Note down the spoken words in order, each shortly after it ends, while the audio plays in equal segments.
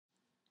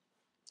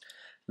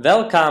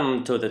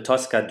Welcome to the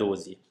Dostal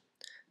Dosy.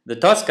 The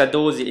Dostal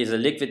Dosy is a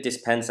liquid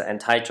dispenser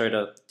and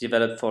titrator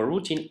developed for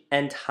routine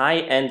and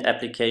high-end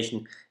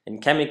application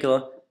in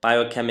chemical,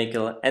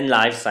 biochemical and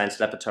life science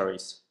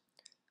laboratories.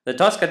 The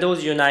Dostal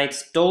Dosy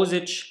unites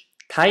dosage,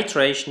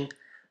 titration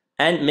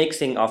and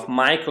mixing of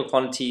micro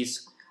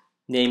quantities,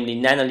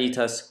 namely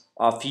nanoliters,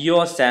 of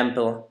your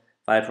sample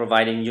by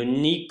providing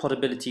unique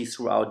portability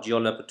throughout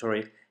your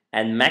laboratory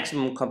and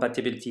maximum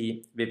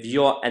compatibility with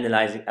your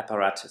analyzing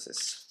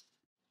apparatuses.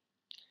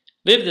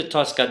 With the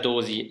Dostal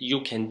Dosy,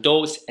 you can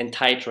dose and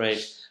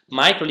titrate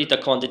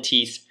microliter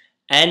quantities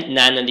and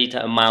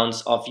nanoliter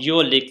amounts of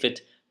your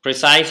liquid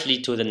precisely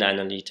to the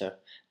nanoliter.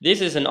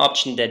 This is an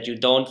option that you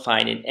don't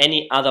find in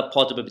any other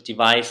portable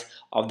device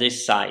of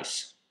this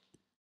size.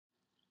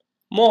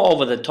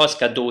 Moreover, the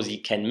Dostal Dosy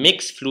can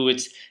mix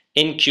fluids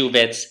in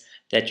cuvettes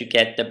that you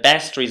get the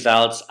best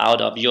results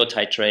out of your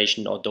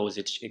titration or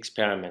dosage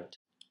experiment.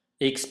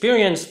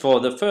 Experience for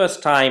the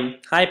first time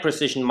high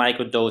precision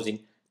microdosing,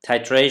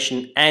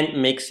 titration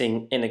and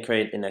mixing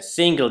integrated in a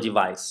single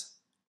device.